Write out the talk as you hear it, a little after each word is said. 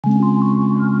Everyone,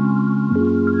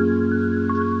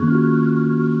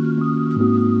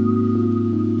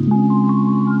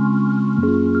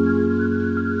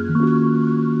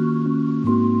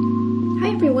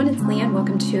 it's Leanne.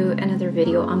 Welcome to another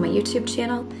video on my YouTube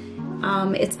channel.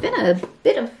 It's been a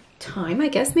bit of time, I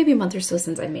guess, maybe a month or so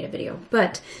since I made a video,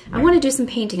 but I want to do some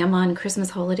painting. I'm on Christmas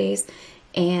holidays,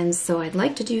 and so I'd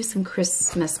like to do some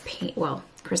Christmas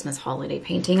holiday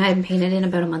painting. I haven't painted in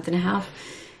about a month and a half,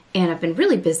 and I've been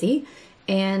really busy.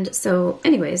 And so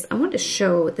anyways, I wanted to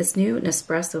show this new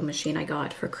Nespresso machine I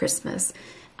got for Christmas.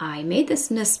 I made this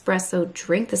Nespresso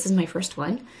drink. This is my first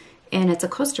one. And it's a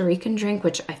Costa Rican drink,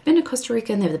 which I've been to Costa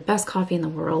Rica and they have the best coffee in the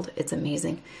world. It's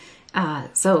amazing.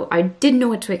 So I didn't know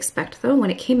what to expect though.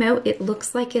 When it came out, it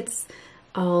looks like it's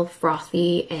all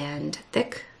frothy and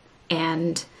thick.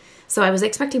 And so I was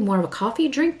expecting more of a coffee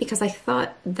drink because I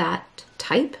thought that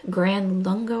type, Gran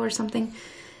Lungo or something,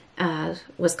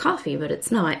 was coffee, but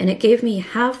it's not. And it gave me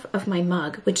half of my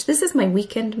mug, which this is my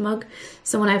weekend mug.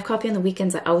 So when I have coffee on the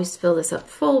weekends, I always fill this up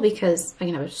full because I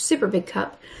can have a super big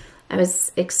cup. I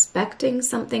was expecting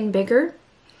something bigger.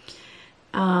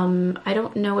 I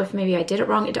don't know if maybe I did it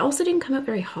wrong. It also didn't come out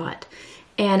very hot.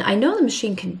 And I know the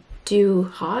machine can do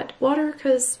hot water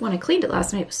because when I cleaned it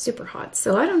last night, it was super hot.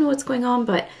 So I don't know what's going on,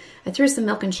 but I threw some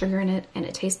milk and sugar in it and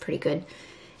it tastes pretty good.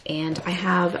 And I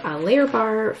have a layer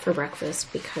bar for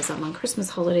breakfast because I'm on Christmas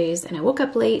holidays and I woke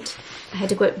up late. I had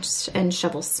to go out and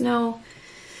shovel snow.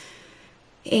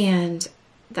 And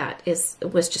that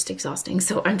was just exhausting.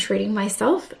 So I'm treating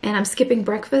myself and I'm skipping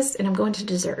breakfast and I'm going to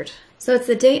dessert. So it's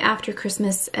the day after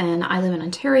Christmas and I live in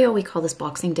Ontario. We call this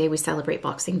Boxing Day. We celebrate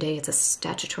Boxing Day. It's a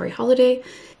statutory holiday.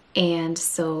 And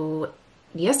so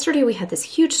yesterday we had this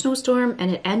huge snowstorm and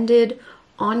it ended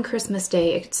on Christmas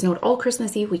Day. It snowed all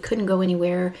Christmas Eve. We couldn't go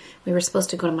anywhere. We were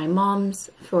supposed to go to my mom's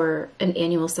for an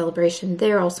annual celebration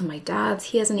there. Also my dad's,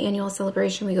 he has an annual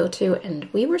celebration we go to, and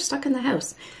we were stuck in the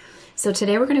house. So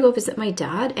today we're going to go visit my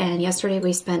dad, and yesterday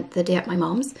we spent the day at my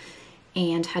mom's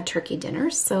and had turkey dinner.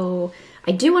 So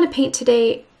I do want to paint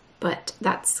today, but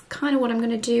that's kind of what I'm going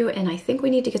to do, and I think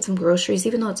we need to get some groceries.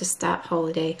 Even though it's a stat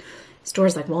holiday,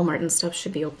 stores like Walmart and stuff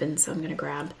should be open, so I'm going to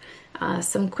grab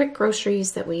some quick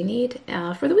groceries that we need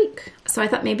for the week. So I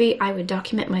thought maybe I would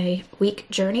document my week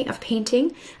journey of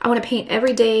painting. I want to paint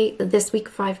every day this week,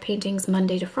 5 paintings,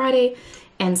 Monday to Friday,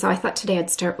 and so I thought today I'd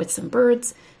start with some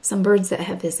birds that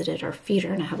have visited our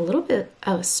feeder, and I have a little bit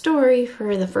of a story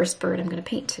for the first bird I'm going to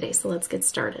paint today, so let's get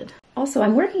started. Also,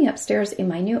 I'm working upstairs in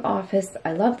my new office.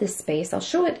 I love this space. I'll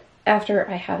show it after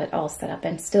I have it all set up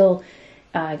and still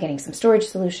getting some storage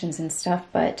solutions and stuff,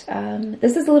 but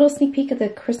this is a little sneak peek of the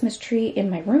Christmas tree in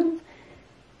my room,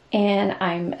 and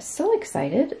I'm so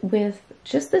excited with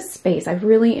just this space. I've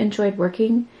really enjoyed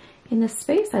working in this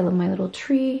space. I love my little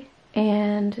tree,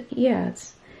 and yeah,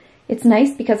 it's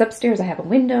nice because upstairs I have a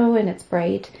window and it's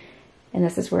bright, and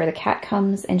this is where the cat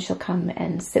comes, and she'll come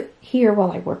and sit here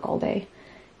while I work all day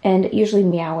and usually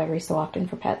meow every so often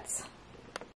for pets.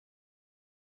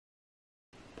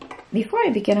 Before I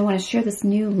begin, I want to share this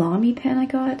new Lamy pen I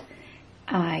got.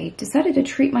 I decided to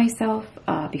treat myself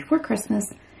before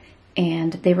Christmas,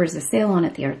 and there was a sale on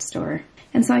at the art store.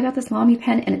 And so I got this Lamy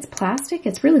pen, and it's plastic.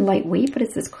 It's really lightweight, but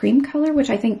it's this cream color, which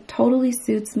I think totally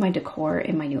suits my decor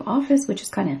in my new office, which is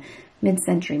kind of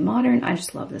mid-century modern. I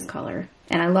just love this color,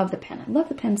 and I love the pen. I love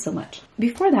the pen so much.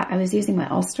 Before that, I was using my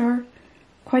All-Star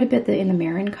quite a bit in the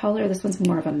maroon color. This one's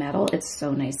more of a metal. It's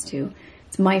so nice too.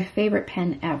 It's my favorite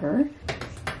pen ever,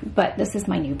 but this is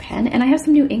my new pen, and I have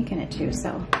some new ink in it too,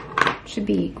 so it should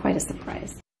be quite a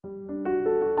surprise.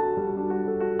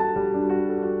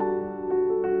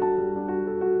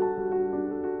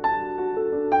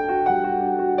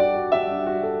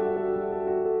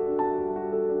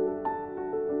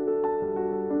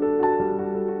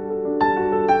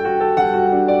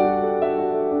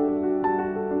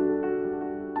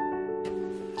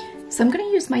 So I'm going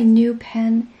to use my new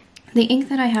pen. The ink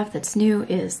that I have that's new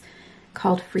is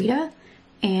called Frida,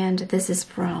 and this is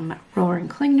from Rohr &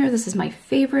 Klingner. This is my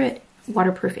favorite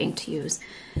waterproof ink to use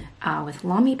with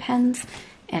Lamy pens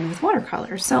and with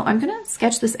watercolor. So I'm going to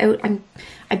sketch this out.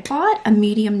 I bought a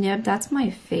medium nib. That's my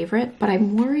favorite, but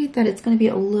I'm worried that it's going to be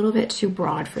a little bit too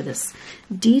broad for this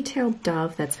detailed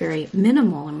dove that's very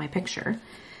minimal in my picture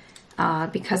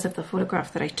because of the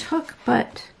photograph that I took,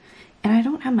 and I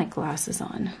don't have my glasses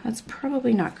on. That's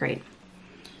probably not great,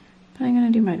 but I'm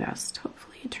going to do my best.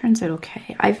 Hopefully it turns out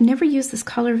okay. I've never used this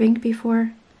color of ink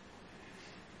before,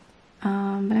 but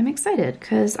I'm excited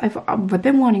because I've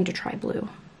been wanting to try blue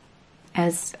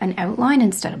as an outline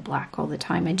instead of black all the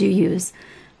time. I do use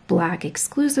black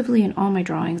exclusively in all my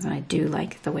drawings, and I do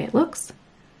like the way it looks.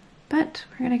 but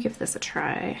we're gonna give this a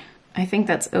try. I think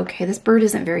that's okay. This bird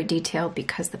isn't very detailed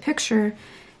because the picture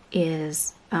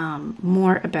is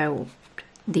more about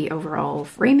the overall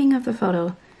framing of the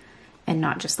photo and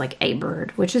not just like a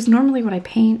bird, which is normally what I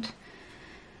paint.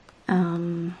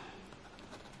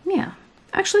 Yeah,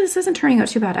 actually this isn't turning out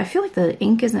too bad. I feel like the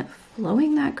ink isn't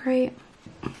flowing that great.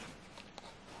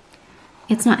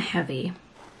 It's not heavy.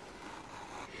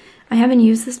 I haven't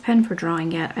used this pen for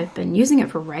drawing yet. I've been using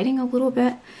it for writing a little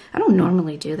bit. I don't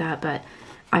normally do that, but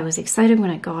I was excited when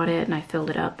I got it and I filled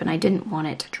it up and I didn't want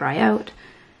it to dry out.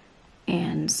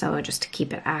 And so just to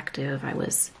keep it active, I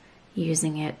was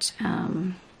using it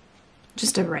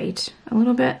just to write a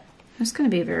little bit. I'm just going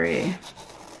to be very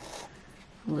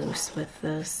loose with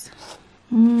this.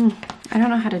 I don't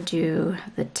know how to do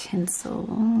the tinsel.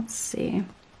 Let's see.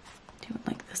 Do it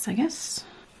like this, I guess.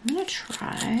 I'm going to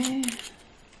try.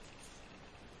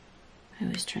 I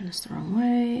always turn this the wrong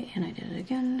way, and I did it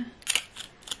again.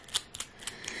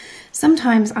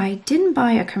 Sometimes I didn't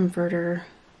buy a converter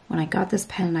when I got this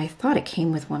pen. I thought it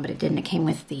came with one, but it didn't. It came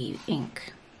with the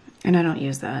ink, and I don't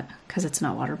use that because it's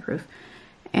not waterproof.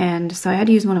 And so I had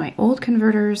to use one of my old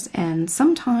converters, and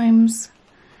sometimes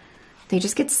they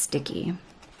just get sticky.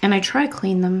 And I try to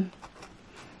clean them,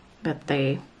 but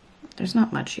there's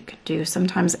not much you can do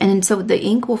sometimes. And so the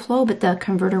ink will flow, but the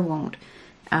converter won't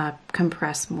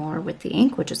compress more with the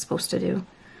ink, which it's supposed to do.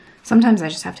 Sometimes I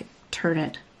just have to turn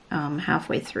it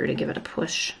halfway through to give it a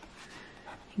push.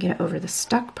 Get it over the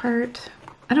stuck part.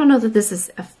 I don't know that this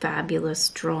is a fabulous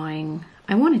drawing.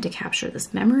 I wanted to capture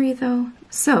this memory though.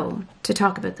 So to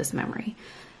talk about this memory,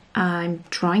 I'm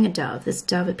drawing a dove. This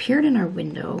dove appeared in our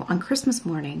window on Christmas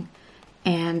morning,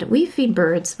 and we feed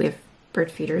birds. We have bird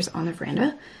feeders on the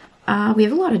veranda. We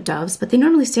have a lot of doves, but they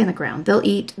normally stay on the ground. They'll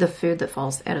eat the food that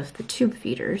falls out of the tube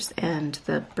feeders and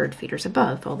the bird feeders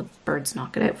above. All the birds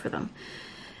knock it out for them.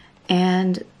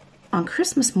 And on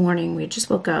Christmas morning, we just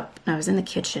woke up and I was in the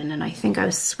kitchen, and I think I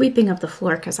was sweeping up the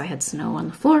floor because I had snow on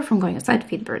the floor from going outside to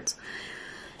feed the birds.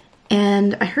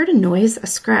 And I heard a noise, a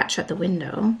scratch at the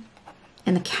window,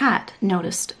 and the cat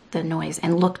noticed the noise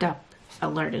and looked up,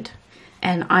 alerted.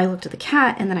 And I looked at the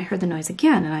cat, and then I heard the noise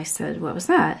again, and I said, "What was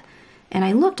that?" And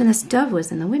I looked, and this dove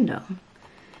was in the window.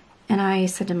 And I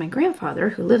said to my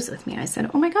grandfather, who lives with me, I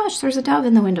said, "Oh my gosh, there's a dove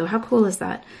in the window. How cool is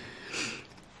that?"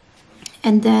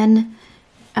 And then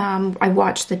I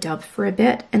watched the dove for a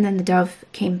bit, and then the dove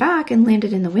came back and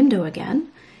landed in the window again.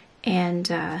 And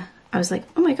I was like,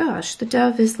 "Oh my gosh, the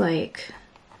dove is like,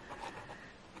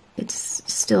 it's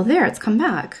still there. It's come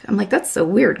back." I'm like, that's so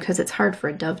weird because it's hard for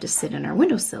a dove to sit in our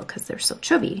windowsill because they're so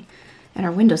chubby, and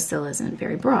our windowsill isn't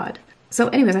very broad. So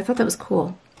anyways, I thought that was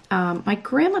cool. My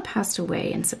grandma passed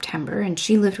away in September, and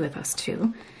she lived with us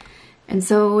too. And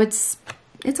so it's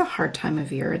a hard time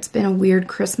of year. It's been a weird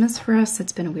Christmas for us.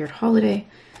 It's been a weird holiday.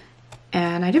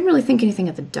 And I didn't really think anything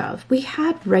of the dove. We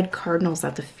had red cardinals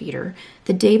at the feeder.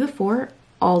 The day before,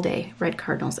 all day, red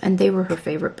cardinals. And they were her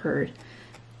favorite bird.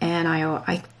 And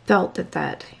I felt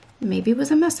that maybe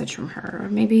was a message from her. Or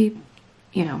maybe,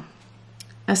 you know,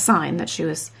 a sign that she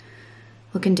was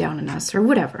looking down on us or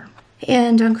whatever.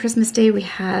 And on Christmas Day, we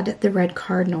had the red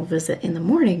cardinal visit in the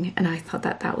morning. And I thought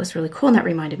that was really cool. And that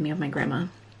reminded me of my grandma.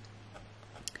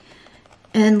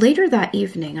 And later that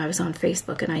evening, I was on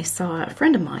Facebook and I saw a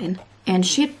friend of mine, and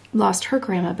she had lost her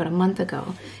grandma about a month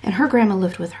ago, and her grandma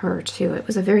lived with her too. It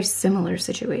was a very similar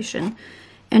situation.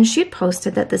 And she had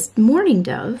posted that this mourning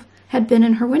dove had been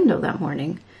in her window that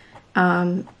morning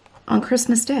on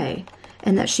Christmas Day,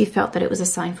 and that she felt that it was a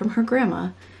sign from her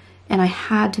grandma. And I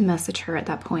had to message her at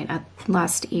that point.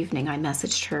 Last evening, I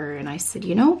messaged her and I said,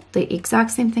 "You know, the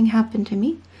exact same thing happened to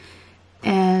me.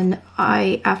 And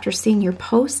after seeing your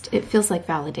post, it feels like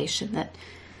validation that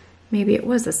maybe it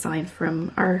was a sign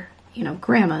from our,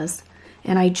 grandmas.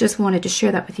 And I just wanted to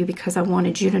share that with you because I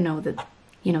wanted you to know that,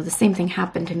 the same thing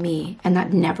happened to me, and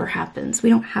that never happens. We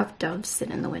don't have doves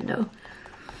sit in the window."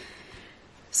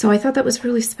 So I thought that was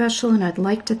really special, and I'd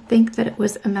like to think that it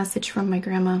was a message from my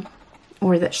grandma,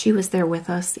 or that she was there with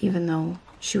us, even though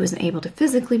she wasn't able to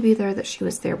physically be there, that she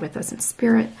was there with us in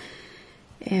spirit.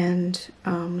 And,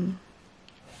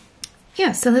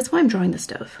 yeah, so that's why I'm drawing this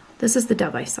dove. This is the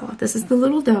dove I saw. This is the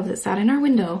little dove that sat in our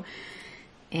window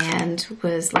and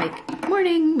was like,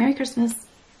 "Morning, Merry Christmas."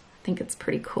 I think it's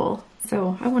pretty cool.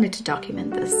 So I wanted to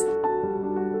document this.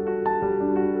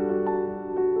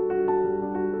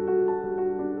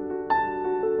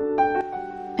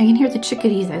 I can hear the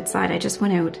chickadees outside. I just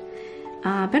went out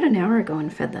about an hour ago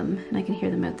and fed them, and I can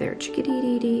hear them out there.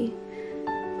 Chickadee-dee-dee.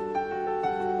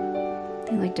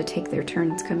 They like to take their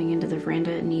turns coming into the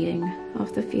veranda and eating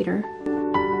off the feeder.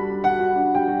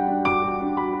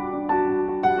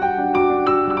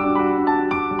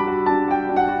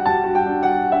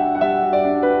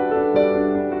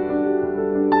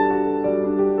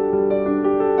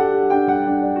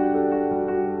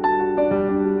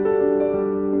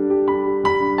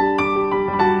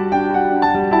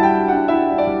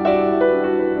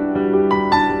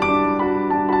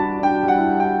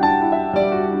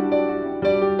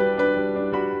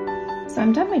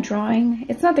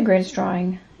 not the greatest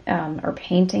drawing or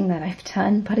painting that I've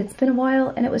done, but it's been a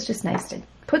while and it was just nice to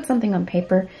put something on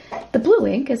paper. The blue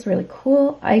ink is really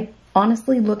cool. I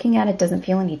honestly, looking at it, doesn't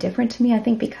feel any different to me. I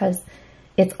think because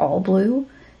it's all blue,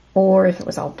 or if it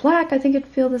was all black, I think it'd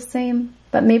feel the same.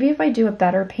 But maybe if I do a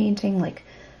better painting, like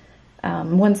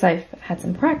once I've had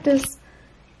some practice,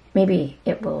 maybe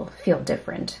it will feel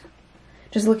different.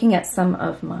 Just looking at some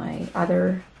of my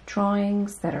other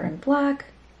drawings that are in black,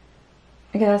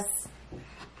 I guess,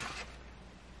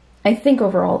 I think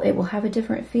overall it will have a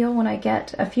different feel when I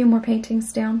get a few more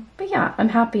paintings down. But yeah, I'm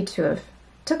happy to have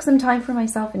took some time for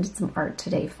myself and did some art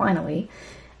today, finally,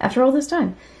 after all this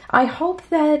time. I hope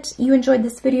that you enjoyed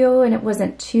this video and it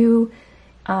wasn't too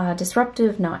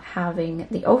disruptive not having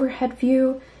the overhead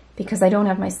view, because I don't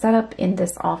have my setup in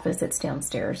this office, it's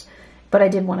downstairs. But I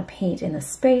did want to paint in this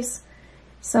space.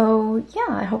 So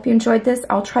yeah, I hope you enjoyed this.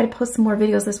 I'll try to post some more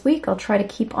videos this week. I'll try to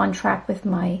keep on track with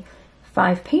my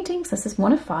 5 paintings. This is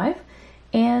one of 5.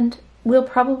 And we'll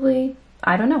probably,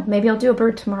 I don't know, maybe I'll do a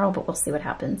bird tomorrow, but we'll see what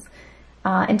happens.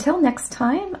 Until next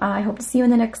time, I hope to see you in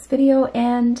the next video.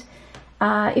 And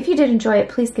if you did enjoy it,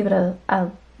 please give it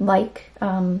a like,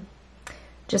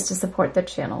 just to support the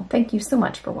channel. Thank you so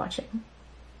much for watching.